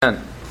Amen.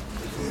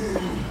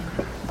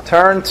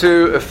 Turn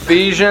to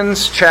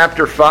Ephesians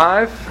chapter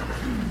 5.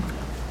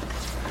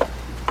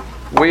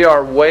 We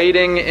are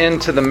wading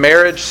into the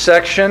marriage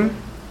section.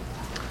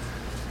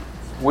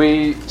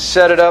 We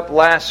set it up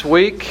last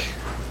week,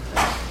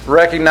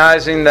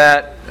 recognizing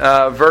that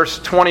verse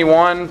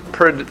 21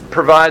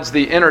 provides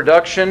the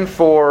introduction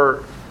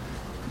for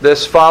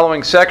this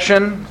following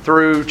section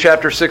through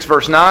chapter 6,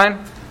 verse 9,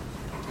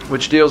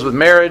 which deals with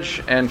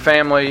marriage and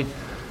family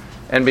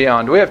and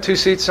beyond. Do we have two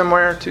seats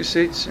somewhere? Two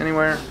seats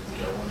anywhere?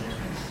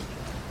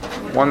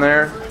 One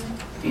there?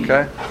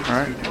 Okay. All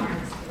right.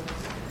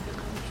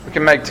 We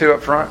can make two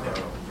up front.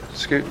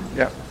 Scoot.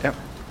 Yep.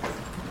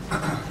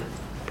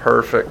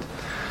 Perfect.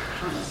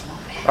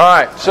 All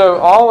right. So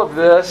all of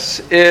this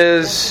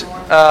is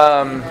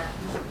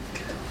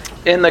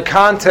in the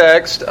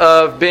context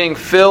of being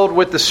filled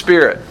with the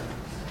Spirit.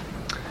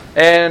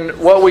 And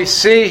what we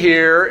see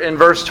here in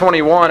verse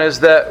 21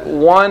 is that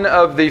one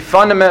of the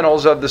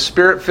fundamentals of the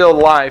Spirit-filled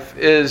life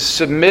is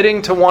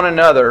submitting to one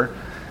another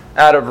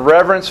out of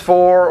reverence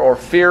for or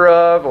fear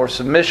of or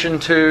submission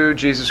to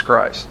Jesus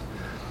Christ.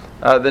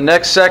 The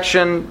next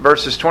section,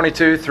 verses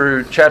 22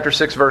 through chapter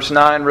 6, verse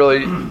 9,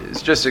 really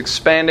is just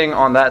expanding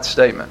on that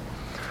statement.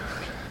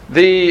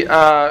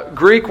 The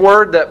Greek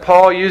word that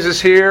Paul uses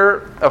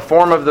here, a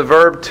form of the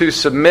verb to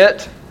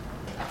submit,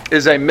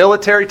 is a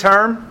military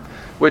term,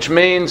 which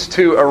means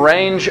to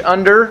arrange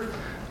under,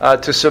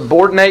 to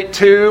subordinate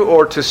to,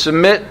 or to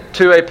submit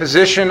to a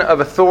position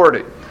of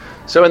authority.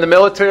 So in the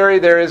military,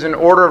 there is an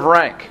order of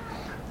rank.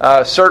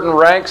 Certain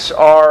ranks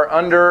are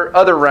under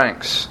other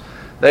ranks.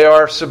 They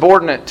are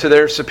subordinate to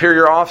their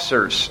superior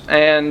officers,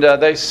 and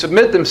they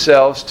submit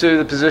themselves to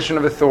the position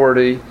of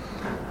authority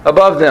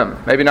above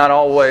them. Maybe not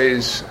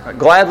always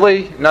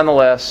gladly,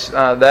 nonetheless,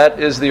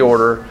 that is the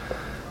order,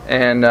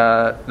 and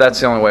that's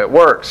the only way it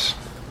works.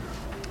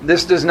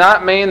 This does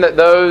not mean that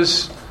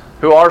those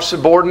who are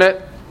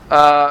subordinate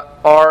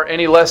are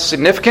any less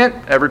significant.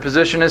 Every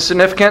position is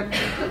significant.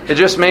 It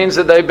just means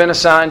that they've been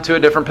assigned to a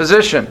different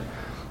position.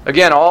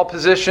 Again, all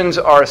positions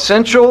are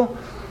essential,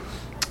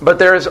 but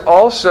there is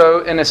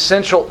also an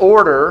essential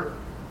order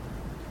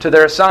to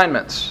their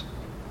assignments.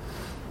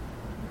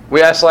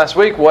 We asked last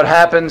week, what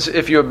happens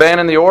if you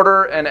abandon the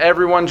order and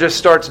everyone just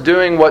starts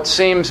doing what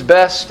seems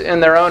best in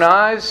their own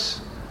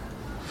eyes?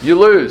 You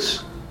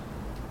lose.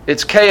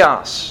 It's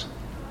chaos.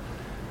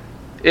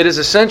 It is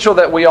essential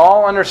that we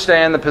all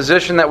understand the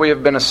position that we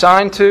have been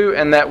assigned to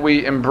and that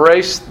we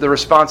embrace the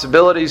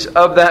responsibilities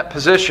of that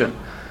position.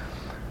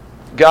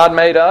 God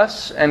made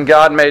us and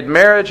God made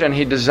marriage and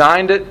He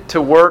designed it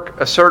to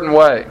work a certain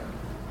way.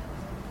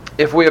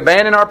 If we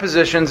abandon our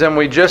positions and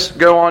we just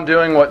go on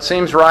doing what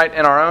seems right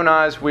in our own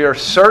eyes, we are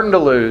certain to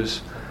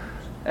lose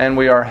and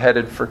we are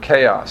headed for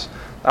chaos.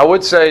 I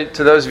would say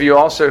to those of you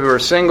also who are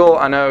single,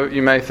 I know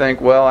you may think,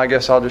 well, I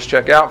guess I'll just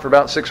check out for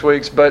about 6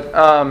 weeks, but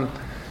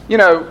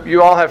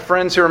you all have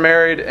friends who are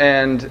married,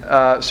 and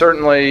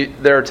certainly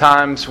there are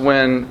times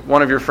when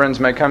one of your friends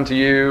may come to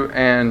you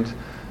and,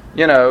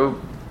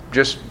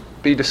 just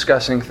be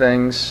discussing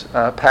things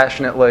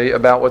passionately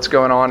about what's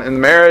going on in the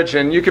marriage,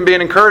 and you can be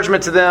an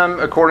encouragement to them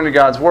according to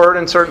God's Word,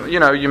 and certainly,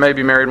 you may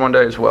be married one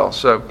day as well.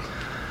 So,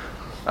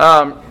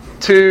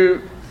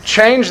 to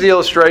change the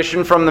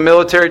illustration from the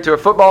military to a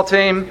football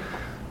team,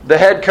 the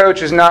head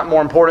coach is not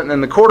more important than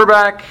the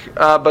quarterback,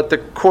 but the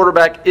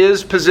quarterback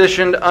is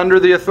positioned under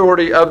the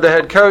authority of the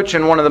head coach,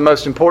 and one of the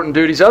most important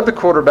duties of the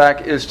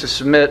quarterback is to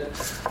submit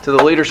to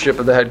the leadership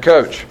of the head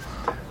coach.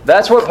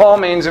 That's what Paul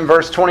means in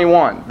verse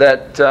 21,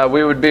 that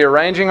we would be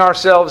arranging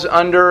ourselves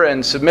under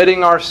and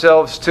submitting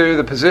ourselves to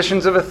the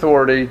positions of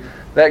authority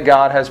that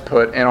God has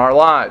put in our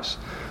lives.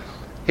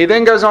 He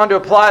then goes on to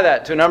apply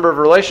that to a number of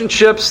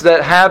relationships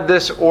that have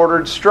this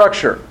ordered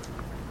structure.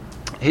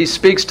 He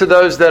speaks to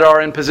those that are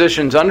in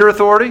positions under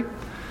authority,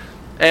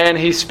 and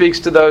he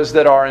speaks to those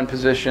that are in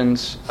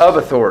positions of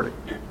authority.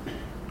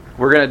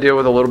 We're going to deal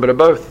with a little bit of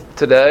both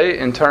today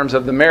in terms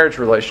of the marriage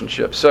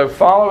relationship. So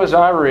follow as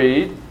I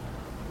read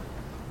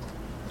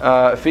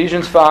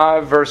Ephesians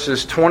 5,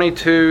 verses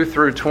 22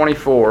 through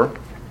 24.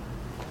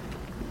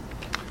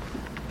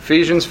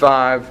 Ephesians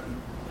 5,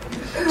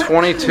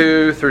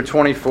 22 through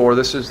 24.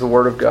 This is the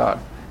Word of God.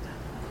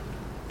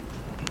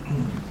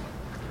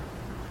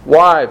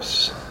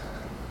 Wives,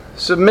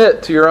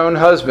 submit to your own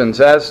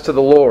husbands as to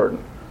the Lord.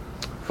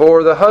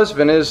 For the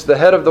husband is the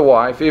head of the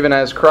wife, even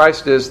as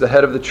Christ is the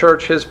head of the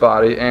church, His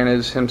body, and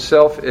is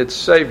Himself its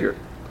Savior.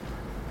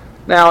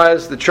 Now,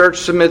 as the church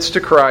submits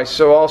to Christ,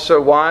 so also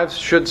wives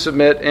should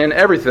submit in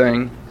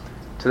everything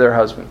to their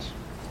husbands.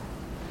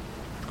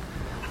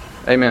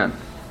 Amen.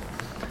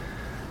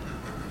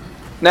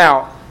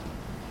 Now,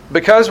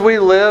 because we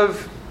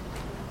live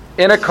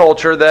in a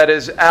culture that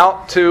is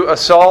out to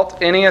assault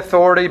any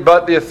authority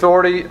but the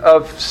authority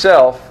of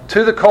self,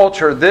 to the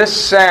culture, this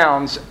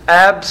sounds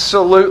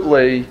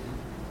absolutely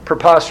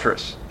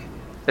preposterous.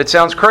 It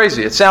sounds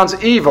crazy. It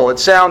sounds evil. It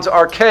sounds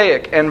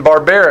archaic and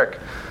barbaric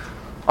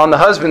on the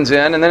husband's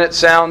end, and then it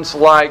sounds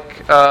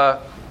like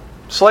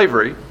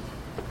slavery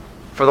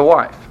for the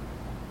wife.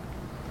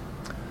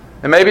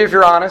 And maybe if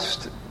you're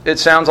honest, it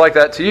sounds like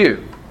that to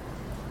you.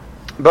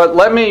 But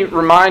let me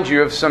remind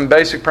you of some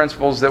basic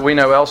principles that we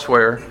know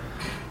elsewhere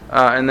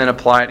and then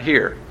apply it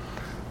here.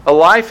 A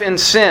life in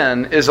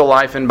sin is a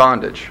life in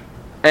bondage.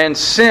 And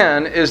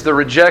sin is the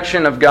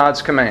rejection of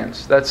God's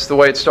commands. That's the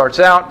way it starts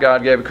out.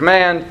 God gave a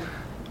command.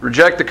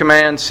 Reject the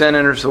command, sin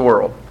enters the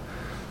world.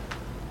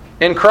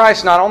 In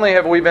Christ, not only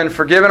have we been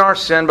forgiven our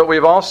sin, but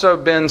we've also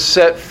been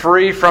set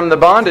free from the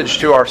bondage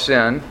to our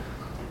sin.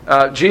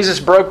 Jesus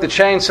broke the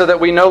chain so that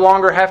we no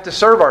longer have to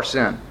serve our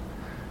sin.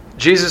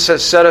 Jesus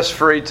has set us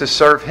free to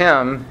serve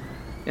Him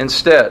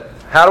instead.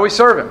 How do we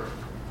serve Him?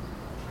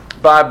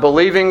 By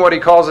believing what He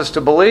calls us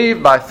to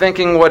believe, by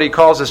thinking what He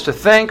calls us to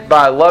think,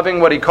 by loving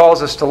what He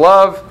calls us to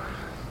love,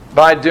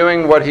 by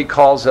doing what He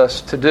calls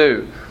us to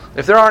do.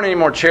 If there aren't any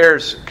more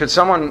chairs, could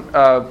someone,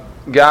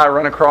 guy,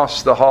 run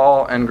across the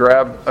hall and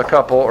grab a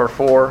couple or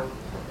four?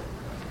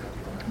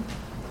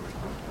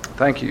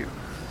 Thank you.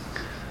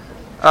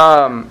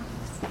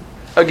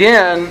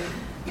 Again,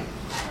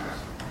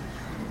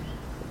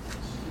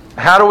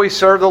 how do we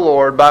serve the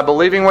Lord? By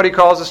believing what He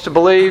calls us to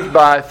believe,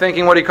 by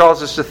thinking what He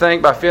calls us to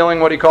think, by feeling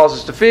what He calls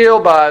us to feel,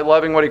 by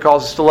loving what He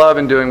calls us to love,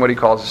 and doing what He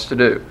calls us to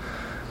do.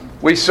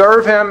 We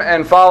serve Him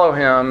and follow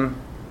Him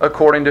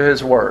according to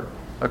His Word,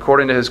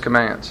 according to His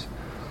commands.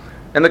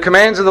 And the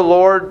commands of the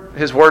Lord,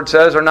 His Word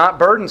says, are not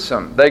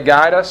burdensome. They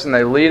guide us and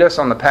they lead us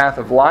on the path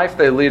of life.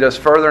 They lead us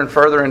further and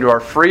further into our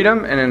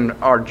freedom and in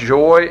our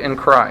joy in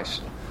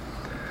Christ.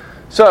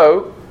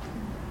 So,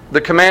 the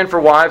command for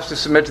wives to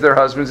submit to their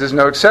husbands is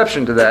no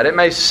exception to that. It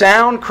may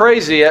sound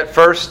crazy at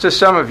first to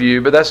some of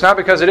you, but that's not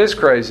because it is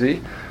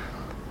crazy.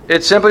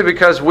 It's simply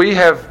because we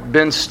have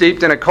been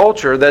steeped in a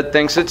culture that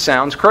thinks it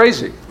sounds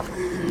crazy.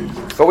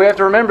 But we have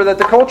to remember that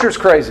the culture is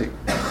crazy.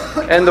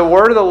 And the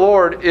word of the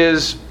Lord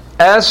is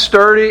as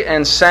sturdy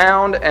and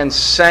sound and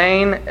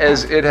sane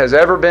as it has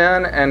ever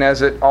been and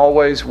as it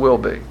always will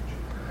be.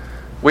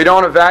 We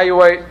don't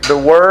evaluate the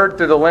word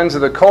through the lens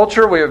of the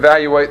culture. We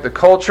evaluate the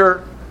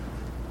culture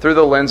through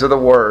the lens of the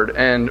Word.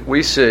 And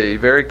we see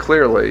very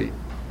clearly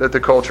that the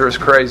culture is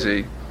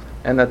crazy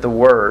and that the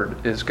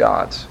Word is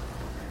God's.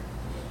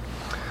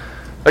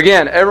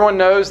 Again, everyone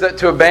knows that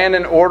to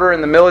abandon order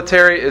in the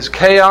military is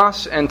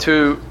chaos, and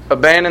to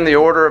abandon the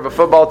order of a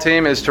football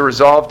team is to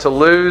resolve to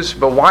lose.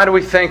 But why do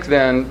we think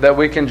then that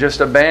we can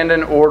just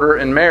abandon order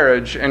in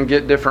marriage and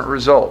get different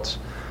results?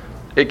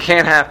 It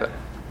can't happen.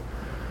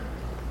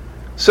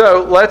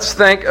 So let's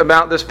think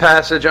about this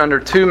passage under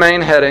two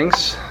main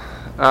headings.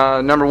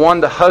 Number one,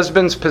 the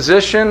husband's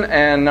position,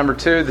 and number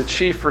two, the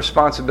chief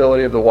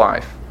responsibility of the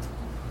wife.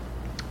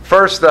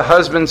 First, the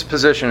husband's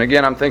position.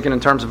 Again, I'm thinking in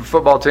terms of a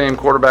football team,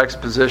 quarterback's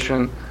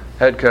position,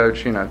 head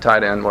coach,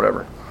 tight end,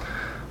 whatever.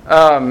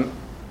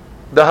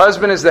 The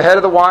husband is the head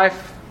of the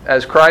wife,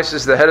 as Christ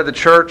is the head of the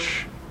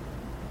church.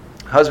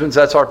 Husbands,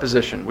 that's our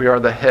position. We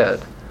are the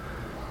head.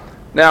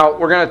 Now,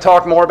 we're going to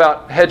talk more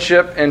about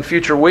headship in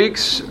future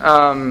weeks.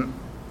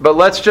 But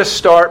let's just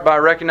start by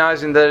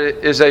recognizing that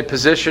it is a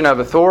position of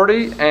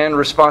authority and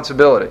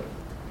responsibility.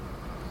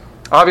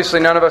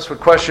 Obviously, none of us would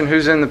question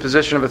who's in the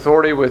position of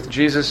authority with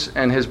Jesus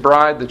and His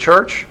bride, the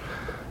church.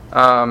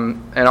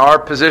 And our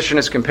position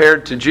is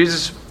compared to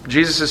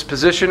Jesus'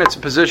 position. It's a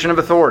position of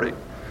authority.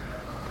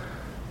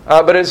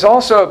 But it's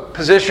also a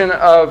position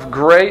of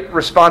great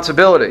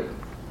responsibility.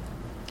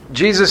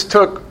 Jesus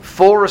took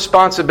full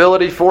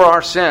responsibility for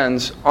our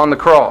sins on the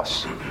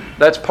cross.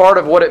 That's part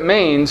of what it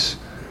means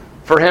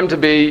for Him to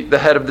be the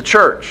head of the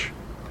church.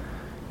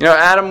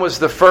 Adam was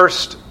the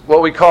first,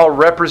 what we call,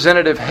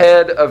 representative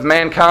head of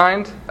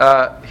mankind.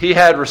 He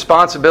had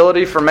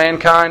responsibility for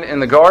mankind in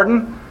the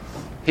garden.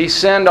 He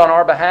sinned on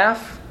our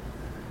behalf.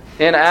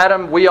 In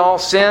Adam, we all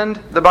sinned,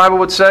 the Bible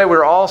would say.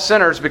 We're all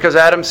sinners because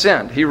Adam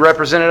sinned. He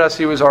represented us.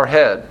 He was our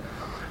head.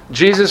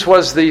 Jesus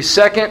was the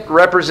second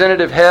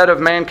representative head of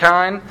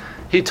mankind.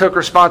 He took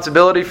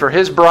responsibility for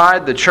His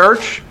bride, the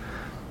church.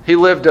 He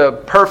lived a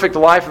perfect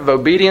life of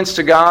obedience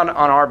to God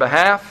on our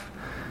behalf,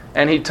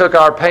 and He took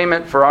our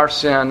payment for our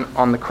sin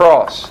on the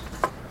cross.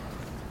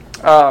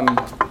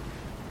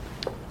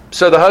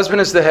 So the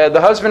husband is the head.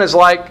 The husband is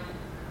like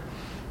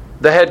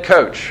the head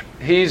coach.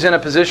 He's in a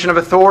position of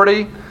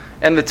authority,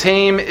 and the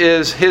team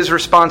is his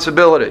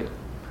responsibility.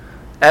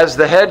 As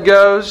the head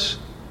goes,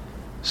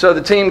 so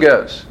the team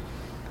goes.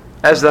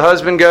 As the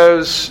husband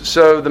goes,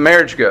 so the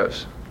marriage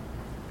goes.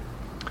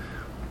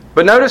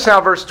 But notice how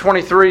verse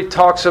 23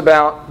 talks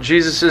about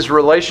Jesus'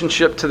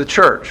 relationship to the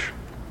church.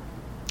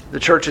 The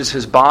church is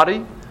His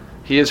body.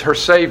 He is her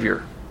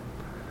Savior.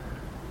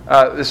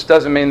 This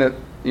doesn't mean that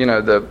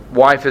the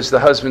wife is the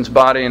husband's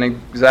body in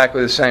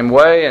exactly the same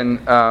way,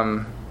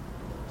 and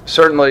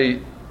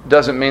certainly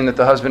doesn't mean that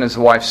the husband is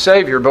the wife's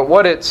Savior. But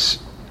what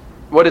it's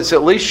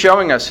at least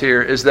showing us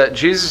here is that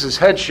Jesus'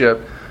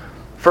 headship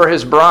for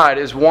His bride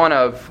is one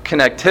of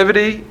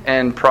connectivity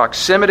and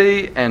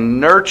proximity and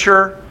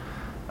nurture.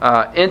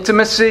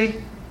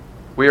 Intimacy,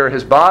 we are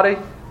His body,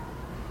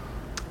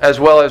 as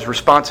well as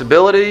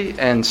responsibility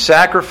and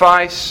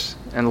sacrifice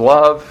and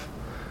love.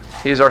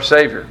 He is our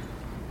Savior.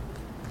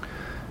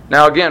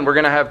 Now again, we're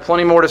going to have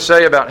plenty more to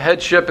say about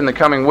headship in the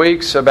coming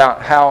weeks,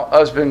 about how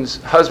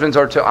husbands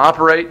are to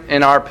operate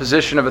in our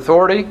position of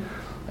authority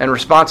and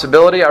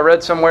responsibility. I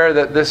read somewhere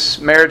that this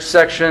marriage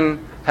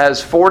section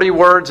has 40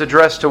 words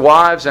addressed to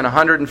wives and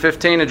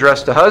 115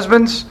 addressed to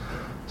husbands.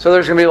 So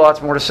there's going to be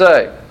lots more to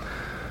say.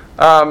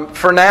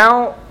 For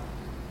now,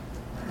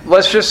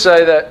 let's just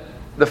say that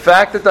the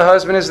fact that the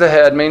husband is the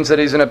head means that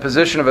he's in a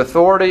position of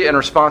authority and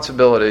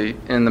responsibility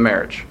in the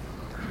marriage.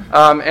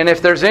 And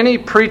if there's any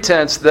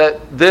pretense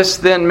that this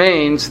then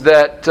means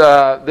that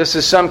this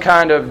is some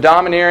kind of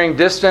domineering,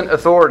 distant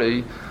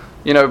authority,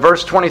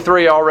 verse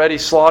 23 already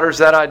slaughters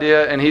that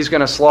idea, and he's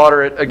going to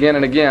slaughter it again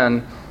and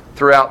again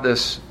throughout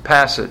this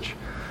passage.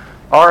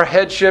 Our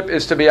headship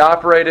is to be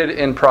operated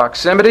in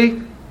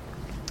proximity,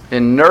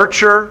 in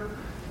nurture,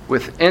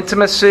 with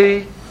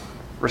intimacy,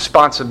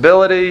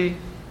 responsibility,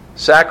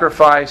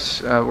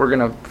 sacrifice. We're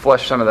going to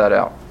flesh some of that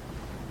out.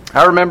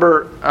 I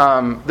remember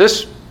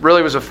this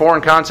really was a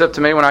foreign concept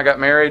to me when I got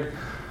married.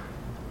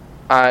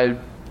 I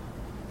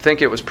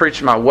think it was preached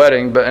at my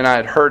wedding, and I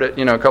had heard it,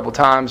 a couple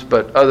times,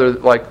 but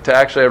to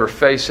actually ever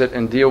face it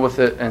and deal with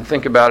it and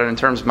think about it in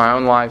terms of my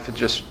own life, it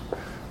just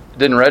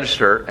didn't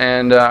register.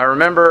 And I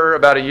remember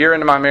about a year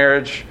into my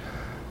marriage,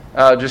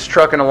 just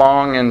trucking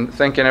along and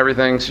thinking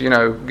everything's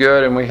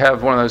good, and we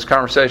have one of those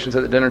conversations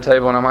at the dinner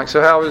table, and I'm like,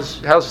 so how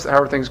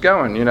are things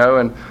going?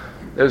 And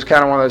it was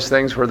kind of one of those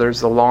things where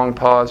there's the long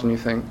pause, and you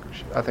think,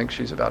 I think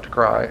she's about to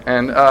cry,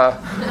 and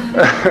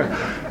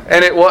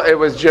and it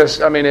was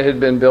just, it had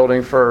been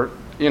building for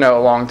a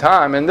long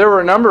time, and there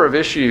were a number of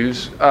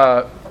issues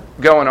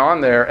going on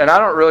there, and I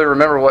don't really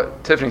remember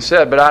what Tiffany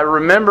said, but I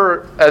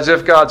remember as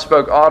if God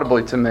spoke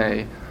audibly to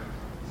me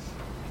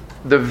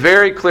the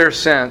very clear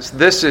sense,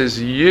 this is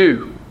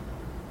you.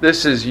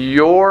 This is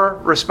your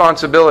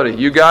responsibility.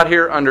 You got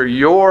here under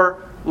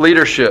your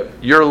leadership.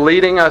 You're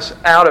leading us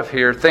out of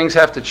here. Things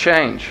have to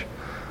change.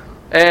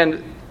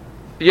 And,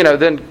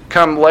 then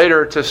come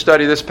later to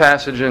study this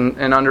passage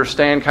and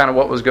understand kind of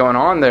what was going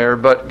on there.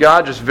 But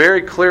God just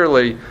very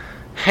clearly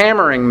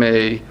hammering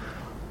me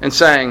and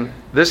saying,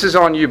 this is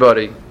on you,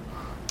 buddy.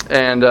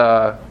 And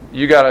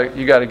you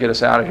gotta get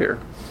us out of here.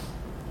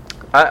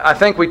 I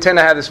think we tend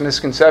to have this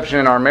misconception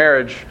in our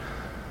marriage.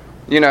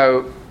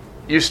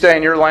 You stay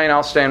in your lane,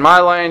 I'll stay in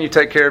my lane. You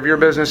take care of your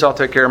business, I'll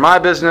take care of my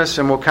business,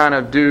 and we'll kind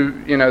of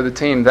do, the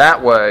team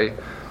that way.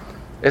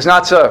 It's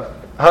not so.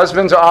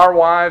 Husbands, our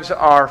wives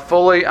are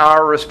fully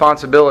our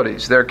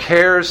responsibilities. Their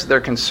cares,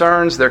 their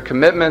concerns, their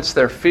commitments,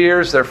 their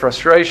fears, their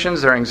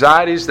frustrations, their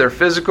anxieties, their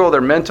physical,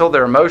 their mental,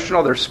 their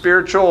emotional, their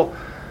spiritual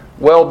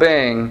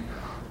well-being.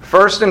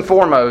 First and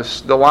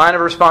foremost, the line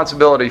of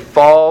responsibility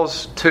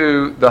falls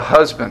to the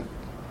husband.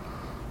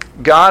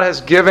 God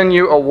has given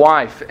you a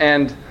wife,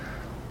 and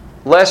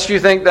lest you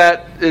think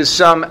that is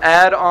some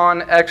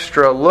add-on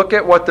extra, look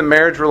at what the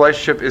marriage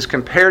relationship is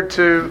compared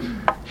to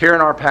here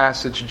in our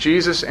passage,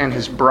 Jesus and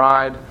His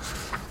bride,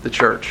 the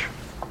church.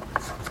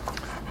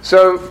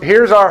 So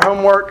here's our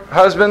homework,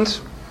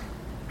 husbands.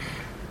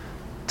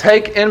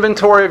 Take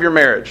inventory of your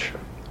marriage.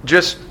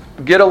 Just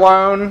get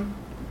alone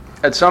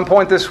at some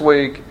point this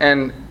week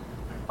and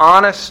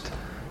honest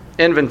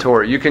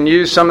inventory. You can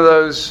use some of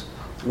those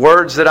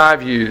words that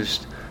I've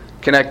used.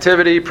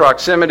 Connectivity,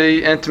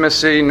 proximity,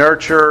 intimacy,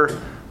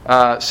 nurture,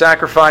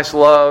 sacrifice,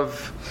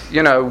 love,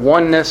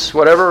 oneness,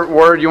 whatever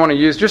word you want to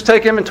use. Just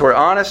take inventory.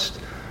 Honest.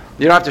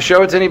 You don't have to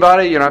show it to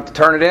anybody. You don't have to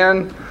turn it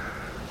in.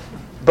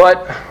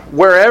 But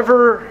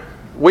wherever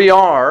we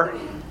are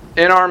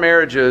in our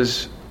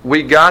marriages,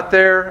 we got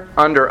there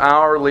under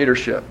our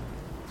leadership.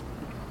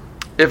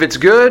 If it's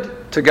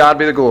good, to God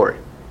be the glory.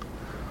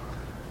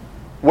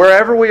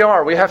 Wherever we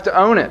are, we have to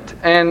own it.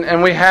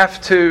 And we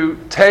have to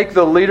take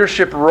the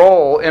leadership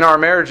role in our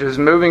marriages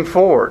moving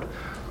forward.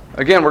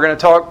 Again, we're going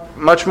to talk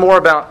much more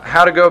about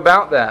how to go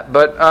about that.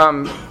 But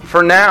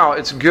for now,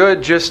 it's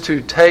good just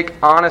to take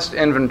honest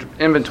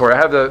inventory. I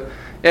have the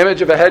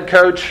image of a head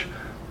coach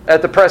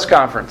at the press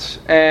conference,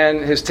 and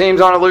his team's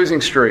on a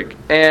losing streak.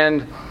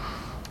 And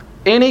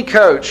any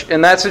coach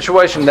in that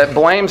situation that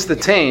blames the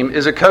team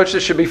is a coach that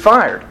should be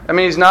fired.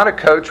 He's not a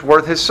coach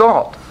worth his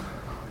salt.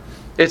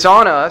 It's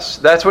on us.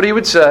 That's what he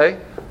would say.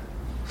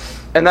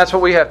 And that's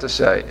what we have to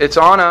say. It's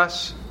on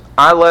us.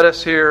 I led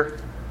us here.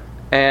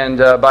 And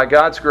by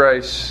God's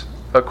grace,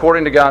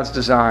 according to God's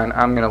design,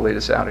 I'm going to lead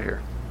us out of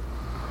here.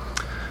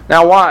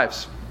 Now,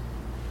 wives,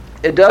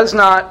 it does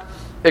not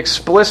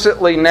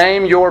explicitly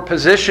name your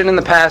position in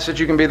the passage.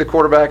 You can be the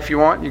quarterback if you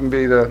want. You can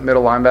be the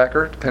middle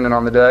linebacker, depending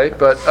on the day.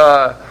 But,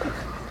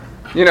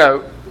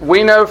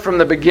 we know from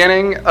the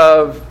beginning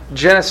of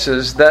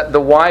Genesis that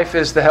the wife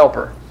is the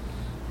helper.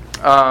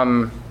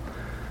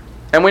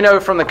 And we know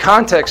from the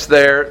context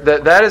there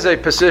that is a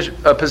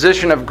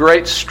position of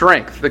great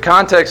strength. The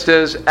context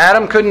is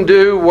Adam couldn't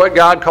do what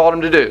God called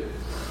him to do.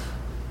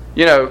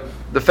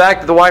 The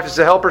fact that the wife is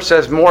the helper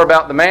says more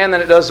about the man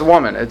than it does the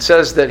woman. It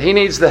says that he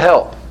needs the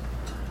help.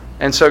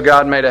 And so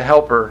God made a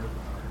helper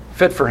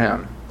fit for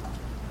him.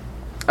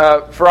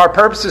 For our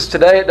purposes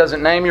today, it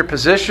doesn't name your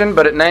position,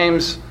 but it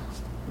names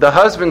the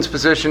husband's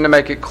position to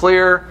make it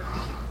clear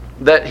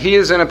that he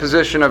is in a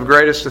position of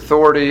greatest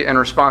authority and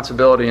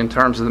responsibility in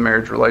terms of the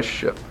marriage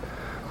relationship.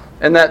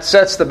 And that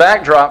sets the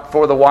backdrop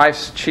for the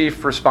wife's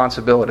chief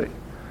responsibility.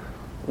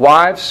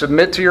 Wives,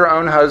 submit to your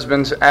own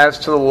husbands as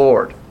to the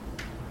Lord.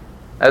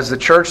 As the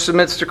church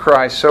submits to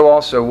Christ, so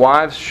also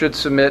wives should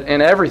submit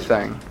in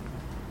everything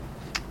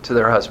to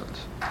their husbands.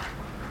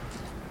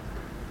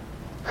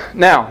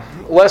 Now,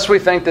 lest we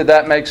think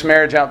that makes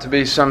marriage out to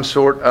be some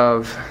sort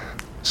of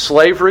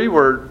slavery,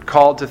 we're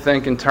called to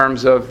think in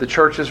terms of the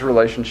church's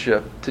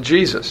relationship to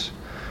Jesus.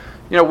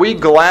 We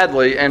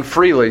gladly and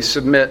freely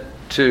submit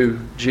to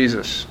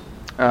Jesus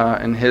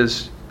and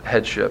his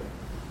headship.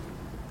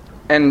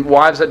 And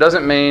wives, that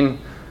doesn't mean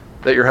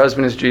that your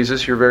husband is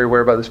Jesus. You're very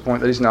aware by this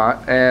point that he's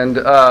not. And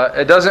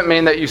it doesn't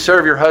mean that you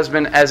serve your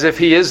husband as if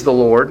he is the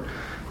Lord.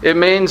 It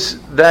means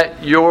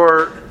that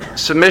your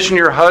submission to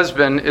your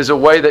husband is a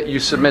way that you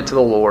submit to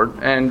the Lord,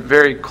 and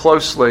very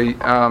closely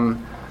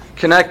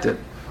connected.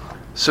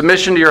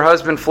 Submission to your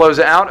husband flows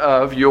out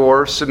of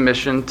your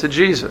submission to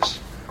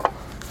Jesus.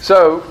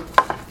 So,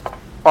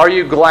 are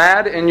you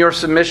glad in your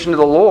submission to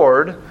the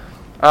Lord?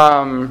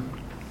 An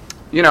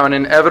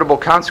inevitable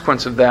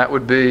consequence of that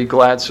would be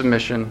glad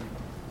submission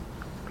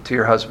to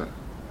your husband.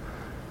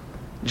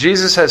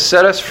 Jesus has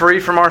set us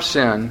free from our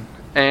sin,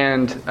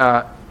 and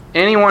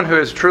anyone who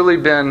has truly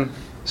been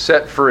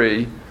set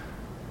free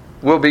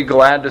will be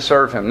glad to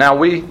serve him. Now,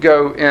 we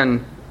go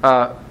in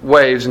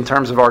waves in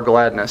terms of our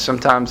gladness.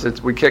 Sometimes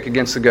we kick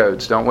against the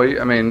goads, don't we?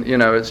 I mean,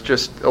 it's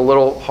just a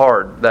little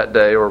hard that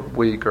day or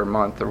week or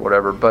month or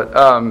whatever. But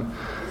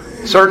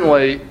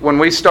certainly, when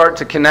we start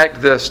to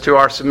connect this to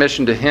our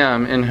submission to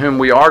him, in whom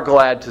we are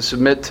glad to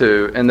submit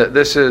to, and that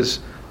this is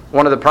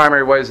one of the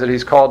primary ways that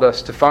he's called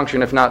us to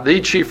function, if not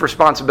the chief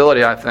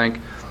responsibility, I think,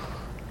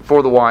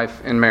 for the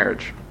wife in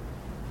marriage.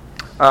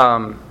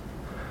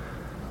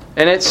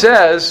 And it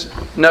says,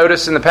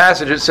 notice in the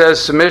passage, it says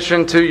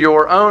submission to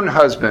your own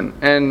husband.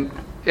 And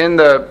in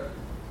the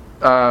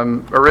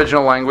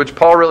original language,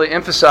 Paul really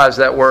emphasized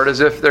that word as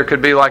if there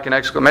could be like an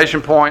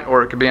exclamation point,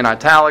 or it could be in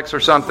italics or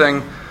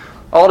something.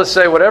 All to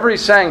say, whatever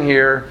he's saying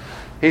here,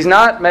 he's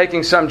not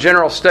making some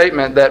general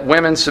statement that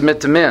women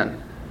submit to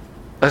men.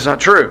 That's not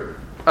true.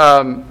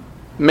 Men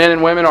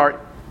and women are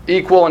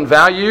equal in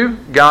value.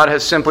 God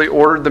has simply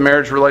ordered the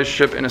marriage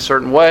relationship in a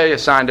certain way,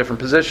 assigned different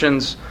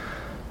positions,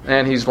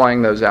 and he's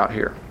laying those out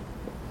here.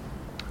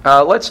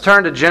 Let's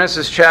turn to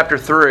Genesis chapter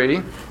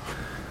 3.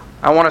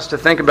 I want us to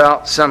think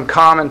about some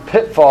common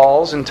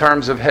pitfalls in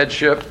terms of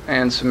headship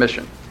and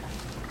submission.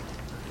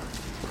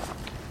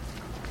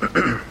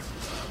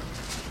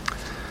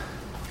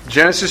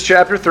 Genesis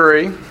chapter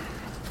 3.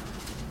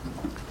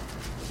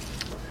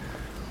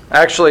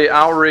 Actually,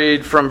 I'll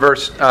read from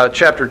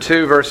chapter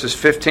 2, verses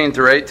 15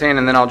 through 18,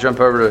 and then I'll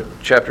jump over to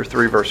chapter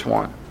 3, verse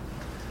 1.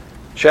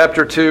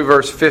 Chapter 2,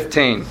 verse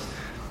 15.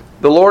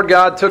 The Lord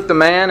God took the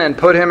man and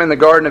put him in the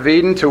Garden of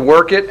Eden to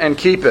work it and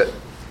keep it.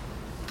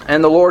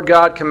 And the Lord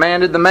God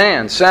commanded the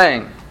man,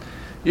 saying,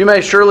 You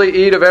may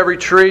surely eat of every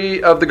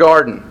tree of the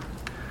garden,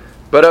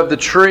 but of the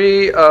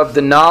tree of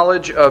the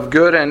knowledge of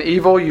good and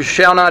evil you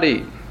shall not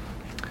eat.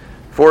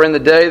 For in the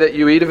day that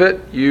you eat of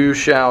it, you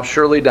shall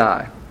surely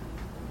die.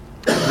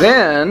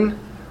 Then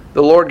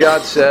the Lord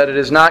God said, It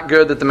is not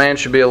good that the man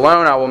should be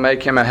alone. I will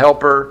make him a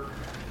helper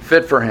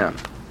fit for him.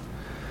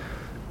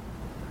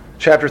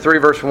 Chapter 3,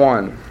 verse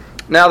 1.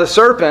 Now the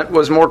serpent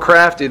was more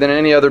crafty than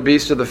any other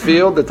beast of the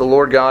field that the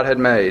Lord God had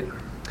made.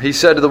 He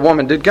said to the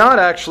woman, Did God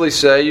actually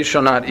say, You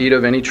shall not eat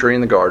of any tree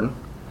in the garden?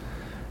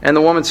 And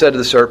the woman said to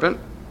the serpent,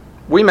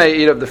 We may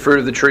eat of the fruit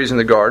of the trees in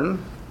the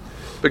garden.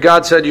 But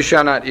God said, You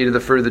shall not eat of the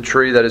fruit of the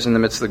tree that is in the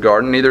midst of the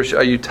garden, neither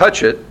shall you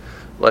touch it,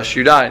 lest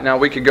you die. Now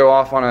we could go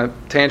off on a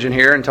tangent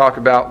here and talk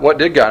about what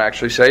did God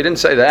actually say. He didn't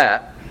say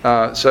that.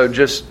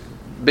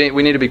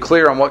 We need to be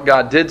clear on what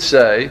God did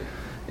say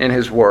in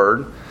his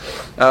word.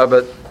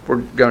 But we're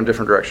going a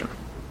different direction.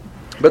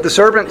 But the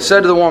serpent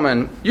said to the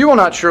woman, You will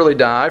not surely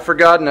die, for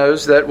God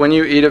knows that when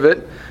you eat of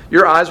it,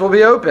 your eyes will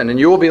be opened, and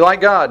you will be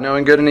like God,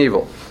 knowing good and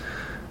evil.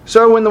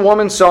 So when the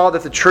woman saw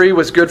that the tree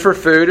was good for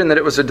food, and that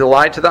it was a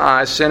delight to the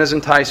eyes, sin is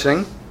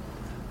enticing,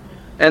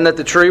 and that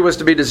the tree was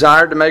to be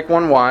desired to make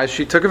one wise,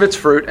 she took of its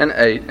fruit and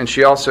ate, and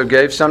she also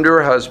gave some to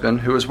her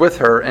husband, who was with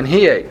her, and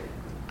he ate.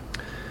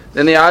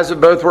 Then the eyes of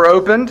both were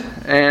opened,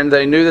 and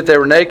they knew that they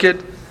were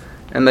naked,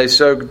 and they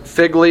sewed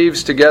fig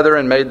leaves together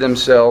and made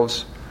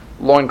themselves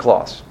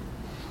loincloths.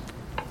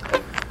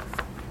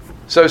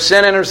 So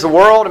sin enters the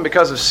world, and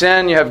because of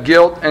sin, you have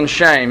guilt and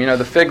shame.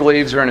 The fig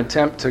leaves are an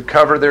attempt to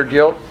cover their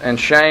guilt and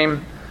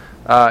shame.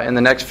 In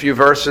the next few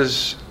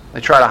verses, they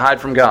try to hide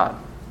from God.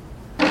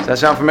 Does that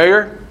sound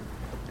familiar?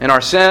 In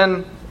our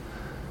sin,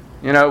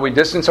 we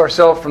distance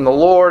ourselves from the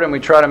Lord, and we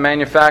try to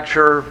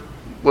manufacture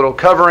little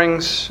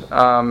coverings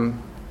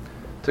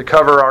to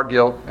cover our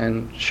guilt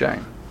and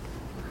shame.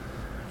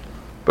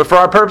 But for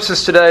our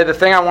purposes today, the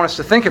thing I want us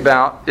to think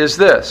about is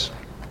this.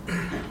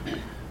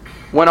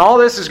 When all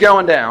this is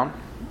going down,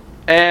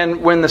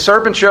 and when the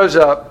serpent shows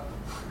up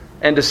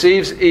and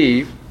deceives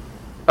Eve,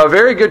 a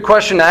very good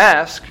question to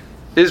ask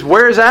is,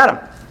 where is Adam?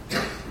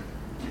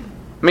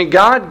 I mean,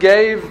 God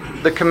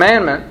gave the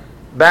commandment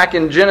back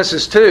in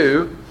Genesis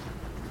 2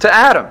 to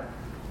Adam.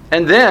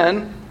 And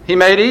then He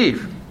made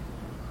Eve.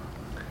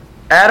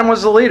 Adam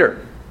was the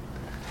leader.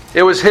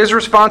 It was his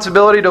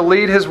responsibility to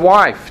lead his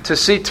wife, to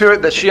see to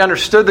it that she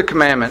understood the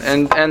commandment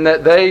and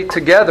that they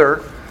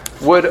together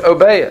would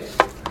obey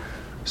it.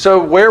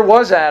 So where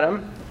was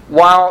Adam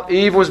while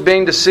Eve was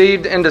being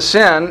deceived into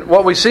sin?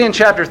 What we see in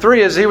chapter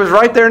 3 is he was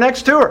right there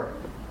next to her.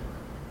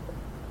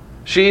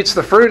 She eats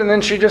the fruit and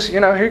then she just,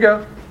 here you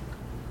go.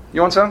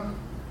 You want some?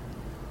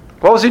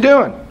 What was he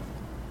doing?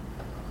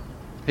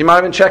 He might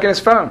have been checking his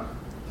phone.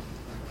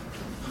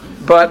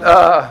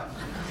 But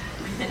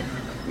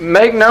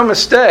make no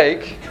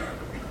mistake,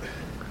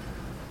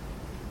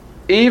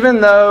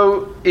 even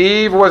though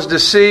Eve was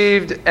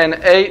deceived and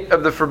ate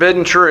of the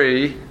forbidden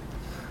tree,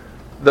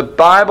 the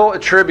Bible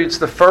attributes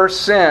the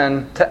first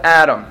sin to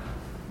Adam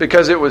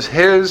because it was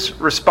his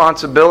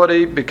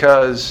responsibility,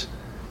 because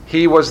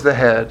he was the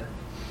head.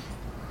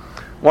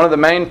 One of the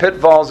main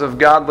pitfalls of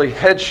godly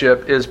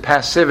headship is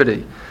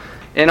passivity.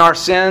 In our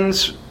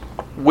sins,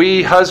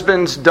 we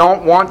husbands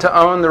don't want to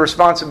own the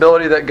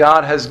responsibility that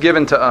God has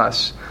given to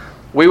us.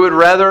 We would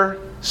rather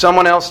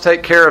someone else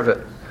take care of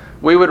it.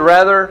 We would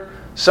rather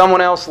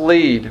someone else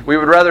lead. We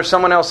would rather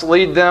someone else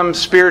lead them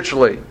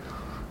spiritually.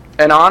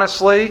 And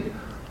honestly,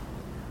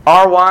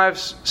 our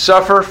wives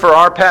suffer for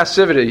our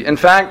passivity. In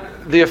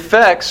fact, the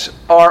effects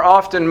are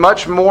often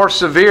much more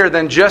severe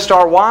than just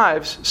our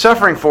wives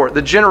suffering for it.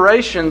 The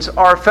generations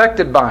are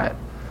affected by it.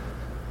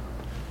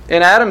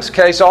 In Adam's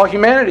case, all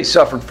humanity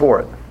suffered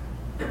for it.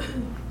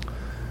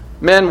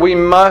 Men, we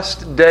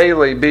must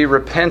daily be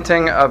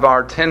repenting of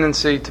our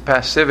tendency to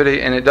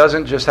passivity, and it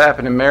doesn't just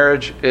happen in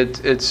marriage.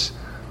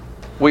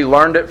 We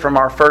learned it from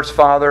our first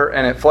father,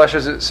 and it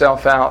fleshes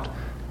itself out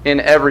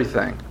in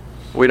everything.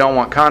 We don't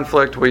want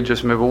conflict. We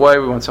just move away.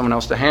 We want someone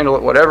else to handle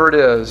it. Whatever it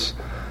is,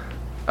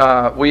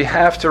 we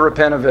have to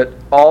repent of it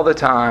all the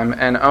time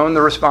and own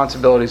the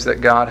responsibilities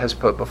that God has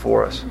put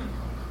before us.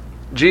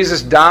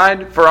 Jesus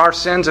died for our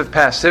sins of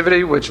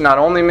passivity, which not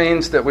only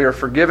means that we are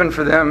forgiven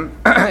for them,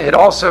 it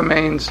also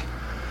means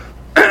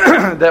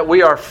that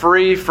we are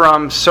free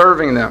from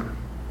serving them.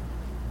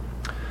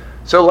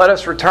 So let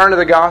us return to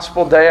the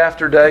gospel day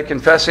after day,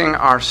 confessing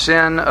our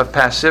sin of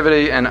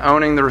passivity and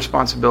owning the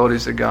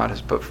responsibilities that God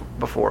has put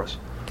before us.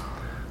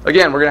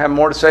 Again, we're going to have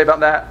more to say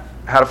about that,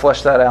 how to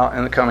flesh that out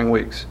in the coming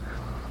weeks.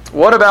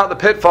 What about the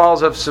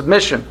pitfalls of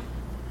submission?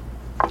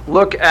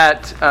 Look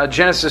at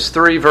Genesis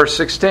 3, verse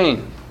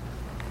 16.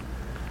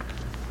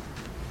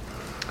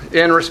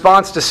 In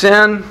response to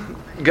sin,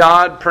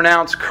 God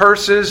pronounced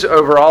curses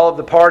over all of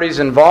the parties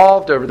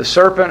involved, over the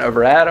serpent,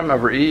 over Adam,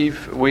 over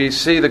Eve. We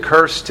see the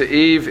curse to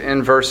Eve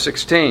in verse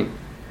 16.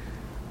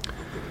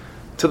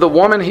 To the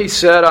woman he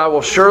said, I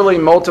will surely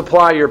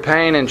multiply your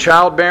pain in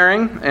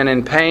childbearing, and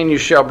in pain you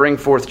shall bring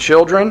forth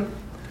children.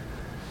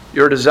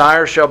 Your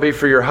desire shall be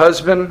for your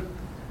husband,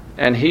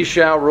 and he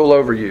shall rule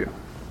over you.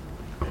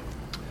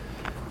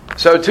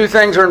 So two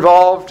things are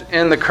involved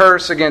in the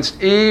curse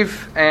against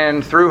Eve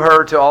and through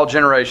her to all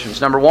generations.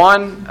 Number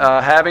one,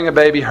 having a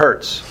baby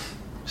hurts.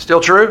 Still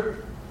true?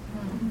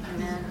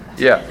 Amen.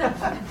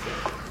 Yeah.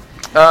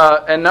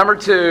 And number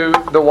two,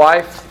 the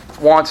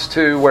wife wants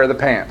to wear the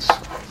pants.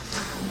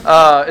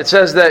 It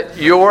says that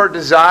your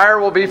desire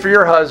will be for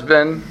your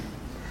husband,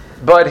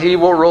 but he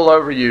will rule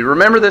over you.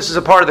 Remember, this is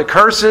a part of the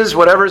curses.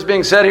 Whatever is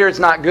being said here, it's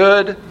not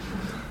good.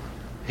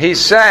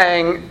 He's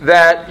saying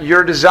that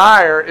your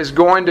desire is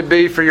going to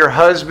be for your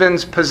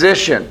husband's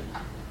position.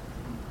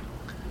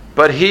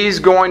 But he's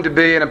going to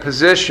be in a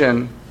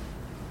position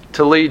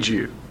to lead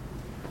you.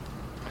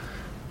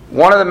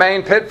 One of the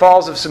main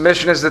pitfalls of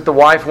submission is that the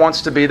wife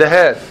wants to be the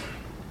head.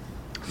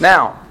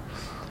 Now,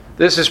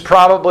 this is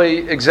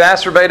probably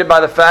exacerbated by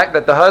the fact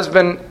that the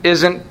husband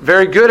isn't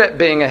very good at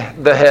being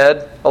the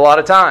head a lot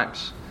of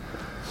times.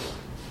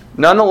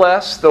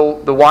 Nonetheless,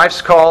 the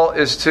wife's call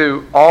is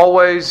to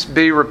always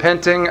be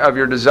repenting of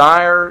your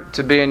desire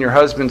to be in your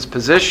husband's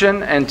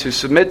position and to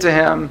submit to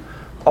him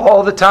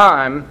all the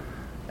time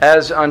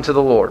as unto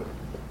the Lord.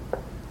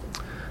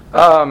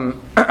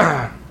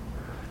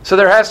 So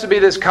there has to be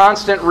this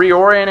constant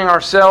reorienting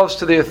ourselves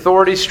to the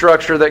authority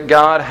structure that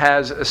God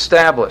has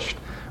established.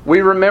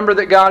 We remember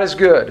that God is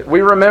good.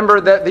 We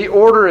remember that the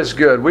order is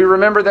good. We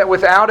remember that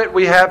without it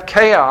we have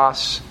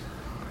chaos,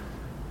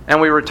 and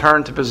we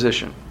return to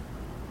position.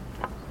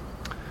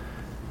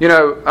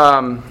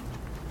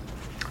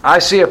 I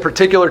see a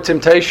particular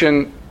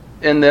temptation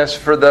in this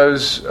for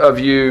those of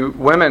you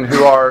women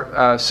who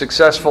are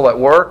successful at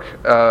work,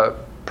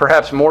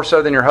 perhaps more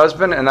so than your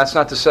husband, and that's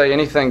not to say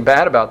anything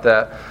bad about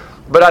that.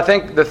 But I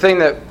think the thing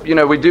that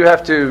we do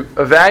have to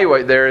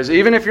evaluate there is,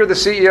 even if you're the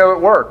CEO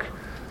at work,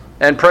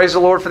 and praise the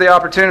Lord for the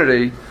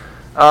opportunity,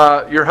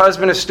 your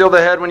husband is still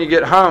the head when you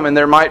get home, and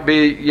there might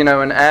be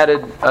an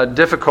added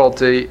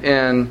difficulty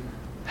in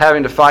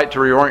having to fight to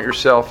reorient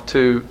yourself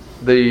to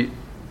the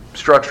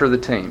structure of the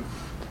team.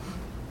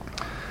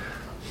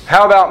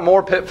 How about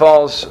more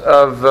pitfalls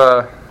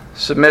of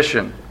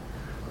submission?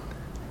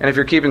 And if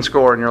you're keeping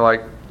score and you're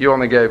like, you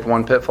only gave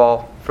one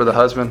pitfall, for the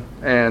husband.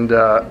 And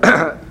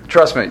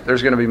trust me,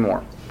 there's going to be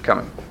more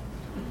coming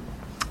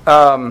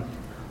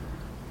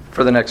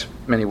for the next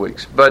many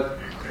weeks. But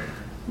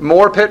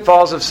more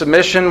pitfalls of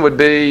submission would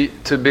be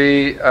to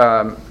be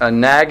a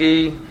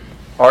naggy,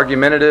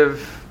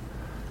 argumentative,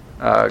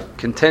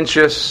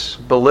 contentious,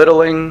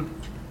 belittling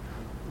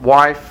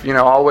wife,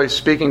 always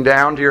speaking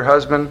down to your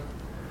husband.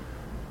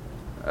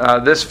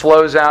 This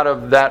flows out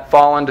of that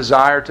fallen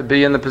desire to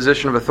be in the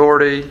position of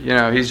authority.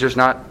 He's just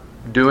not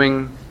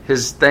doing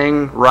his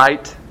thing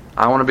right.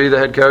 I want to be the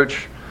head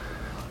coach.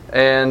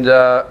 And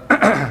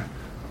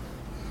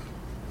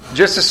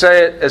just to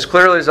say it as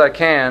clearly as I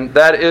can,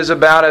 that is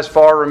about as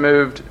far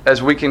removed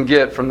as we can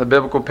get from the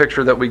biblical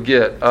picture that we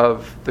get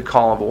of the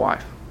call of a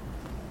wife.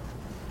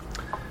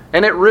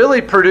 And it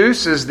really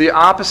produces the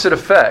opposite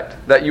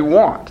effect that you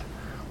want.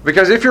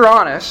 Because if you're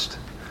honest,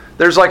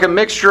 there's like a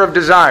mixture of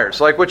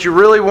desires. Like what you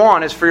really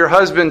want is for your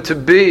husband to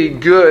be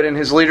good in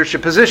his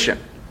leadership position.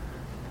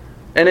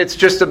 And it's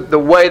just the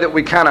way that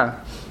we kind of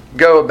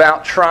go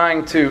about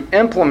trying to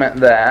implement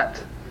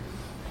that,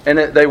 and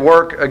they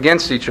work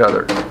against each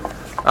other.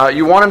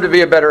 You want him to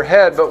be a better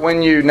head, but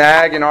when you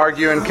nag and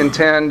argue and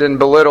contend and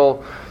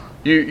belittle,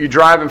 you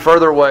drive him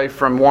further away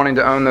from wanting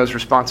to own those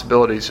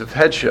responsibilities of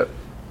headship.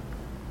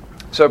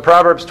 So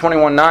Proverbs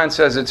 21:9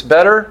 says, "It's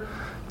better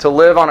to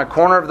live on a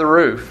corner of the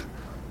roof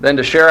than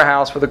to share a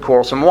house with a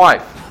quarrelsome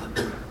wife."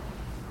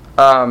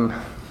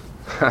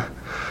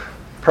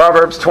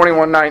 Proverbs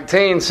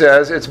 21:19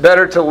 says, "It's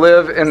better to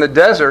live in the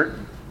desert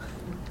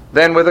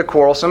than with a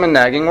quarrelsome and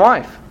nagging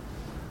wife."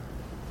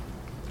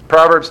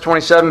 Proverbs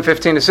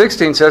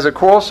 27:15-16 says, "A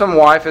quarrelsome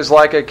wife is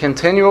like a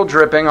continual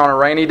dripping on a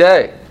rainy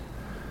day.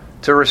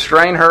 To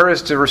restrain her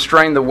is to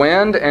restrain the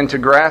wind and to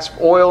grasp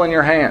oil in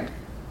your hand."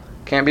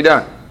 Can't be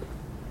done.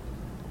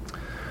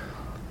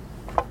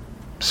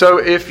 So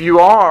if you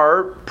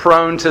are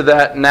prone to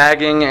that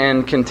nagging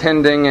and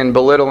contending and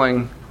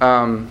belittling,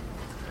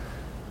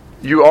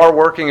 you are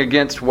working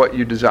against what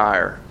you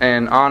desire.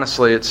 And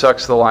honestly, it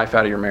sucks the life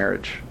out of your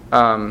marriage.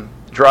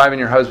 Driving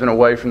your husband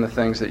away from the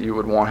things that you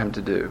would want him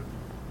to do.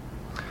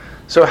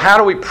 So how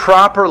do we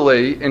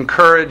properly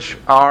encourage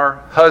our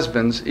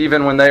husbands,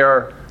 even when they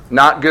are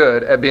not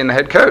good at being the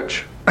head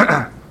coach?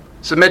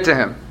 Submit to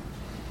him.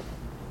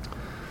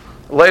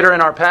 Later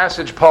in our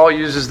passage, Paul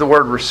uses the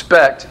word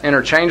respect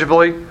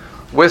interchangeably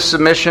with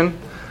submission.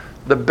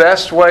 The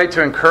best way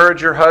to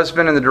encourage your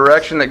husband in the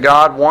direction that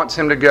God wants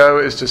him to go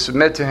is to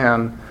submit to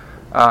him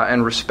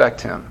and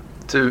respect him,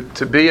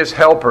 to be his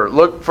helper.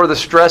 Look for the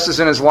stresses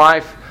in his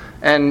life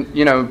and,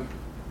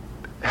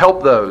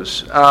 help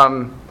those.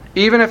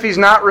 Even if he's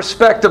not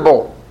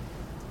respectable,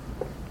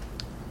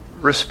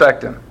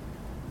 respect him.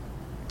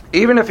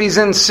 Even if he's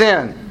in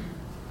sin.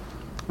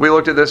 We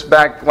looked at this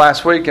back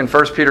last week in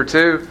 1 Peter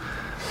 2.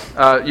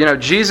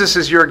 Jesus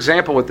is your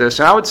example with this.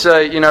 And I would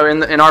say, in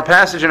our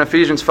passage in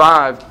Ephesians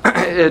 5,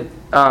 it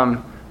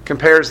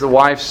compares the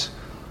wife's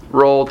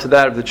role to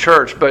that of the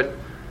church. But,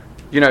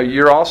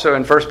 you're also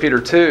in 1 Peter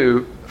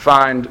 2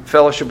 find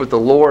fellowship with the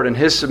Lord and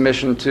his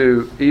submission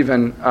to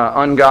even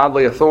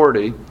ungodly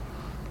authority.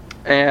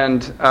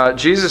 And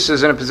Jesus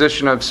is in a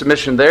position of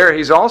submission there.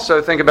 He's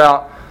also, think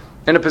about,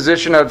 in a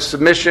position of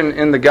submission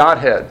in the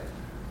Godhead.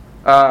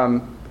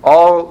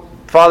 All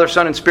Father,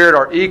 Son, and Spirit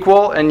are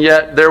equal, and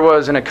yet there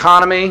was an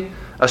economy,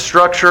 a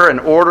structure, an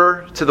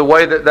order to the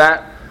way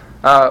that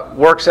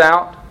works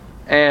out.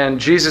 And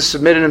Jesus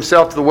submitted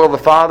himself to the will of the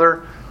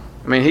Father.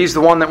 I mean, he's the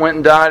one that went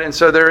and died. And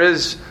so there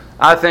is,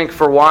 I think,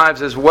 for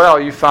wives as well,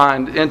 you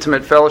find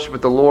intimate fellowship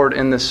with the Lord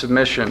in this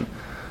submission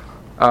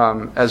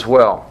as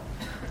well.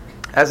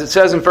 As it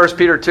says in 1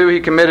 Peter 2, he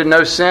committed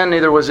no sin,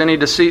 neither was any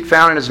deceit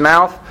found in his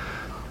mouth.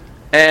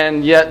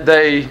 And yet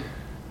they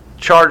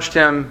charged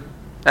him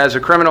as a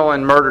criminal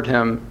and murdered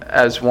him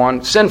as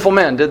one. Sinful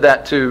men did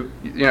that to,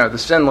 the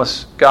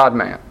sinless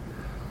God-man.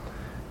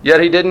 Yet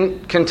he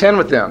didn't contend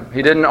with them.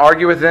 He didn't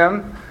argue with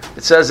them.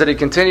 It says that he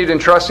continued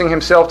entrusting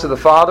himself to the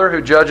Father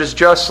who judges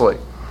justly.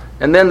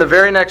 And then the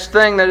very next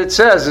thing that it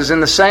says is,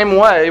 in the same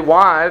way,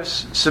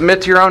 wives,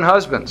 submit to your own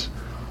husbands.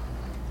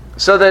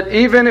 So that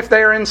even if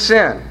they are in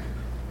sin,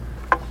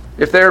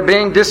 if they are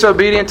being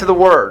disobedient to the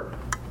Word,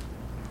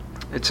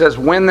 it says,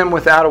 win them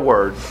without a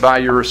word by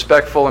your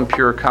respectful and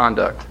pure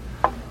conduct.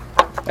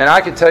 And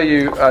I can tell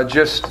you,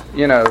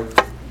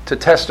 to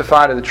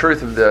testify to the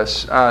truth of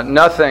this,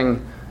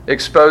 nothing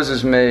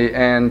exposes me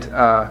and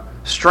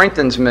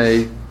strengthens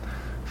me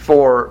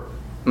for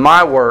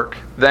my work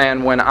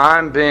than when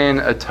I'm being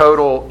a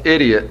total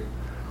idiot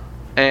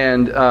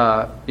and,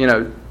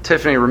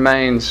 Tiffany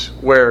remains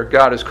where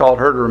God has called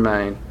her to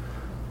remain.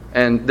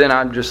 And then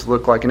I just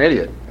look like an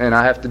idiot, and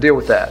I have to deal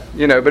with that.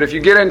 But if you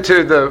get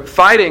into the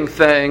fighting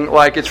thing,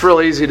 it's real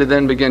easy to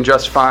then begin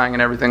justifying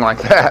and everything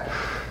like that.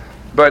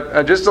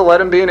 But just to let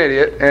him be an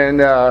idiot, and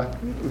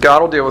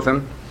God will deal with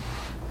him.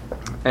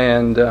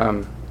 And,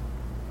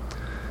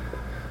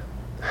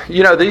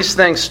 these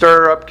things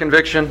stir up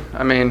conviction.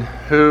 I mean,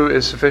 who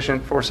is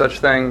sufficient for such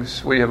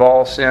things? We have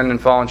all sinned and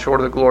fallen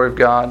short of the glory of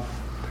God.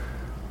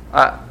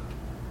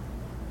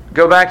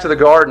 Go back to the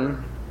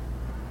garden.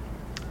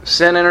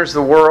 sin enters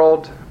the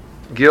world,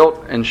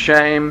 guilt and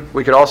shame.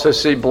 We could also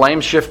see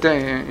blame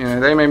shifting.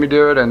 They made me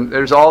do it, and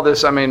there's all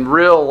this. A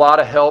lot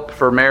of help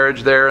for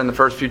marriage there in the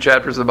first few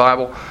chapters of the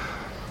Bible.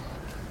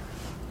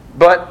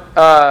 But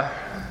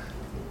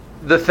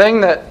the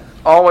thing that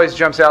always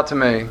jumps out to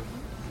me,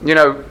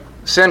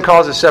 sin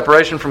causes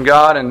separation from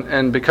God,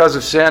 and because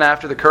of sin,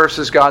 after the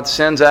curses, God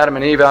sends Adam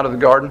and Eve out of the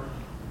garden.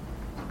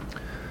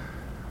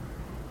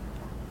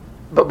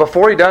 But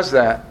before He does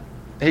that,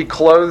 He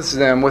clothes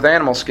them with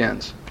animal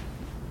skins.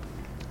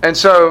 And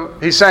so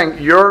He's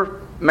saying,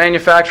 your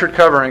manufactured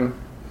covering,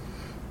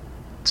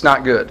 it's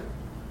not good.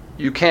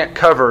 You can't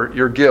cover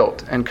your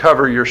guilt and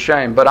cover your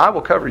shame, but I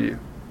will cover you.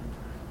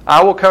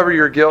 I will cover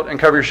your guilt and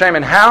cover your shame.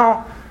 And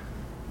how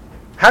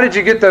did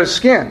you get those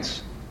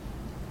skins?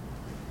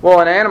 Well,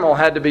 an animal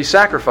had to be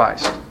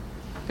sacrificed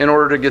in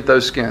order to get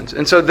those skins.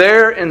 And so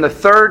there in the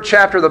 3rd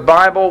chapter of the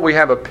Bible, we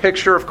have a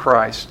picture of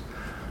Christ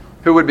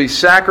who would be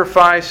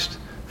sacrificed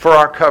for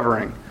our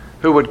covering,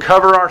 who would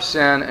cover our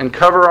sin and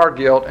cover our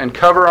guilt and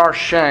cover our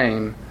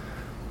shame.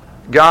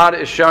 God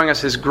is showing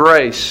us His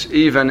grace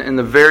even in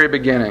the very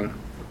beginning.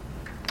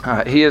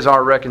 He is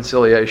our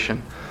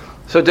reconciliation.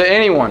 So to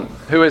anyone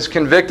who is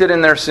convicted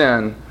in their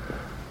sin,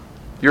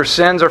 your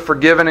sins are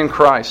forgiven in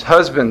Christ.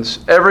 Husbands,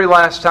 every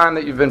last time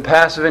that you've been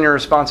passive in your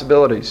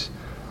responsibilities.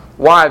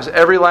 Wives,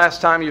 every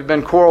last time you've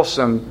been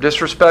quarrelsome,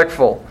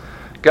 disrespectful.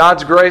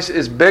 God's grace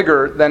is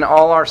bigger than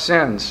all our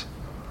sins.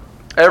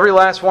 Every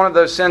last one of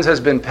those sins has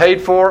been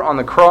paid for on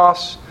the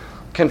cross.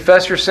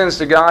 Confess your sins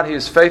to God. He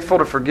is faithful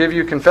to forgive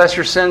you. Confess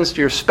your sins to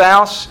your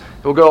spouse.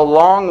 It will go a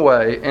long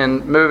way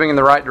in moving in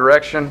the right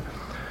direction.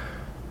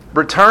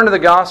 Return to the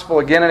gospel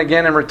again and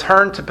again, and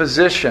return to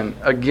position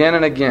again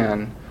and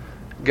again.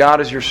 God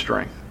is your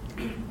strength.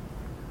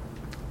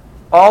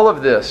 All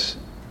of this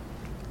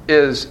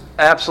is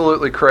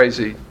absolutely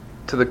crazy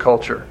to the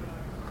culture.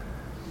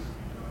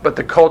 But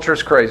the culture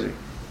is crazy.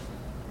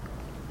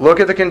 Look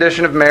at the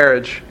condition of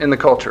marriage in the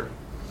culture.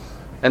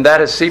 And that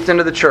has seeped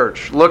into the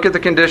church. Look at the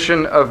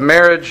condition of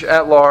marriage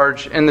at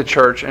large in the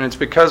church, and it's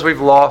because we've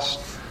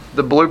lost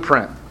the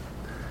blueprint.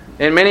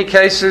 In many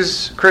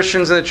cases,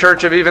 Christians in the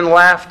church have even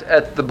laughed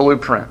at the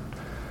blueprint.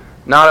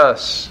 Not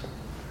us.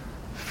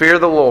 Fear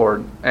the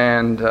Lord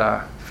and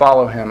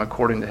follow Him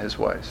according to His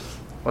ways.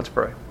 Let's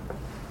pray.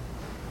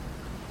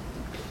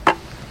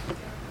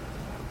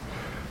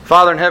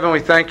 Father in heaven,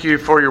 we thank You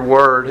for Your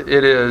Word.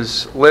 It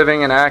is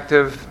living and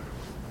active.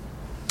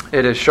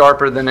 It is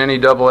sharper than any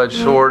double-edged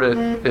sword.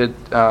 It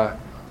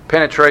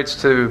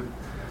penetrates to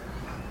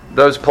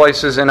those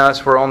places in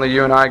us where only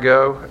You and I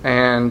go.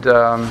 And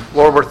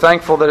Lord, we're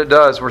thankful that it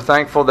does. We're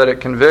thankful that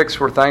it convicts.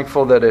 We're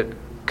thankful that it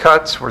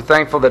cuts. We're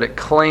thankful that it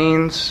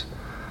cleans.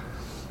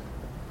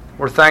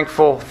 We're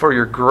thankful for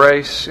Your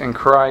grace in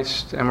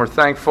Christ. And we're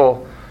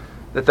thankful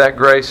that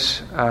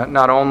grace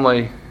not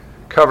only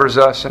covers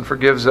us and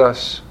forgives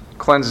us,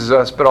 cleanses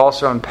us, but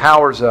also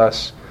empowers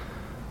us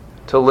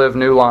to live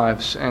new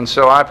lives. And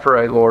so I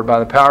pray, Lord, by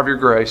the power of Your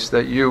grace,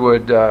 that You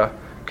would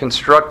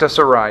construct us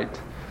aright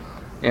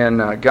in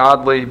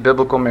godly,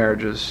 biblical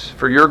marriages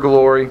for Your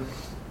glory.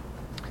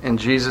 In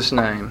Jesus'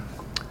 name,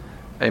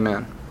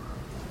 amen.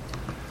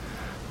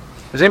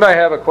 Does anybody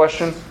have a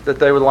question that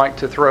they would like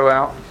to throw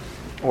out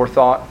or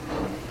thought?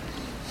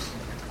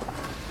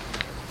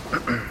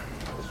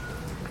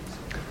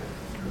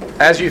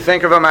 As you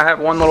think of them, I have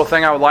one little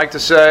thing I would like to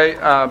say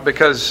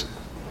because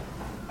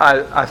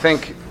I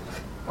think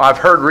I've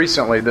heard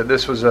recently that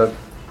this was a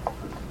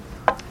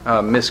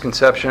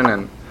misconception,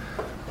 and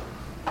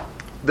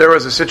there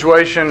was a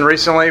situation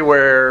recently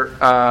where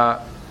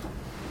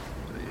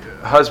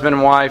husband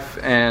and wife,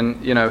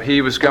 and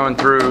he was going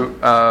through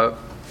a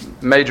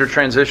major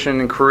transition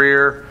in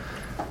career,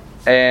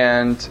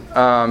 and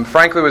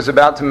frankly was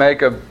about to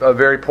make a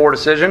very poor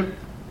decision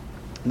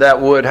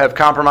that would have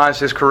compromised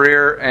his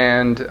career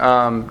and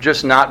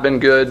just not been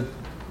good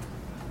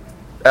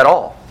at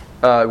all.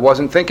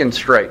 Wasn't thinking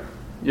straight.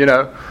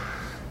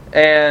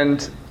 And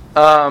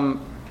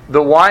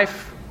the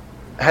wife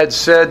had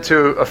said to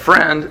a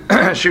friend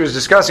she was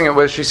discussing it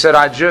with, she said,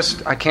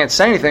 I can't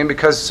say anything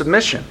because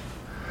submission.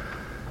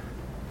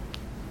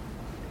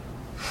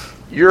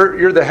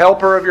 You're the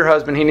helper of your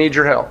husband. He needs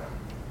your help.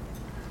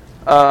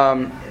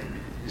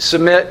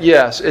 Submit,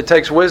 yes. It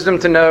takes wisdom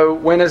to know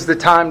when is the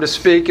time to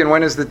speak and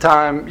when is the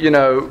time,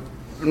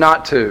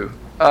 not to.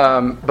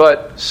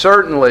 But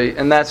certainly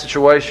in that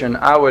situation,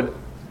 I would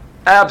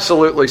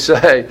absolutely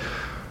say,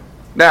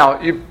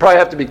 now, you probably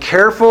have to be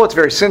careful. It's a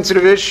very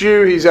sensitive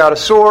issue. He's out of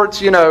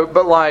sorts, but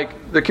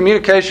the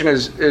communication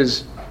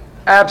is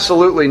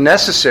absolutely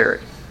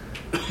necessary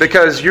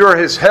because you're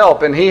his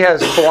help and he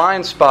has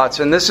blind spots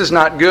and this is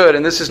not good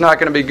and this is not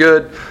going to be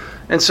good.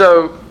 And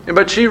so,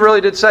 but she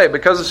really did say,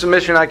 because of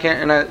submission, I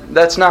can't, and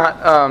that's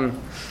not,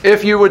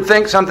 if you would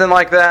think something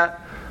like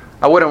that,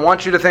 I wouldn't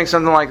want you to think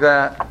something like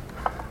that.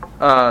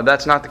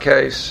 That's not the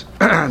case.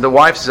 The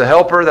wife is a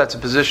helper. That's a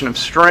position of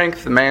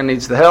strength. The man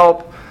needs the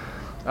help.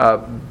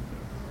 And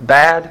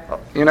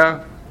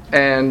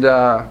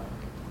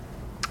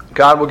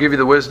God will give you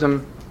the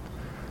wisdom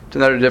to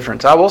know the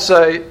difference. I will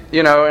say,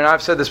 and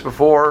I've said this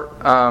before,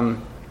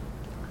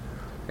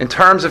 in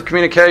terms of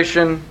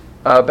communication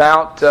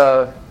about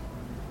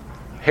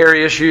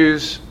hairy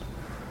issues,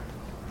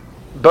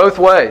 both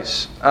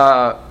ways.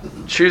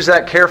 Choose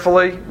that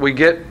carefully. We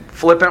get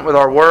flippant with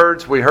our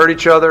words. We hurt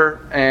each other.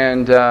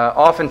 And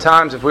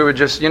oftentimes, if we would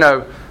just,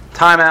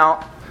 time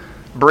out,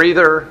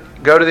 breather,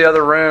 go to the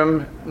other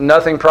room,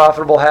 nothing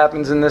profitable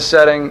happens in this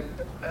setting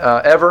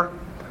ever.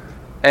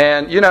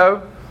 And,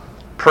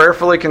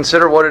 prayerfully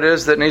consider what it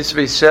is that needs to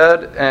be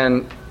said.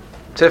 And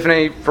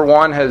Tiffany, for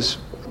one, has,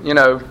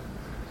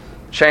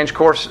 changed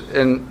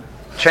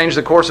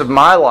the course of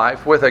my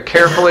life with a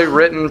carefully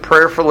written,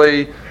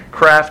 prayerfully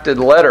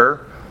crafted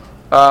letter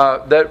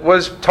that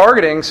was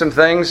targeting some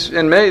things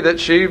in me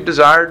that she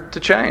desired to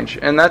change.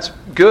 And that's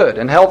good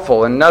and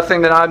helpful. And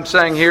nothing that I'm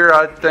saying here,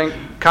 I think,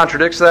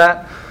 contradicts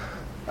that.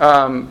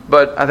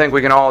 But I think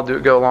we can all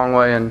go a long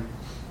way in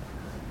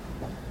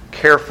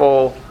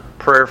careful,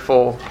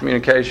 prayerful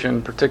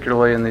communication,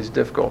 particularly in these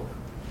difficult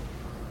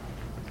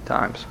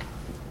times.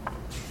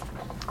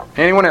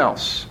 Anyone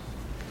else?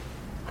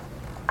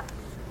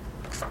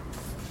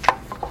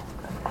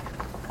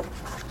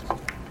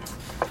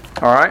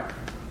 All right,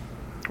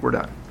 we're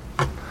done.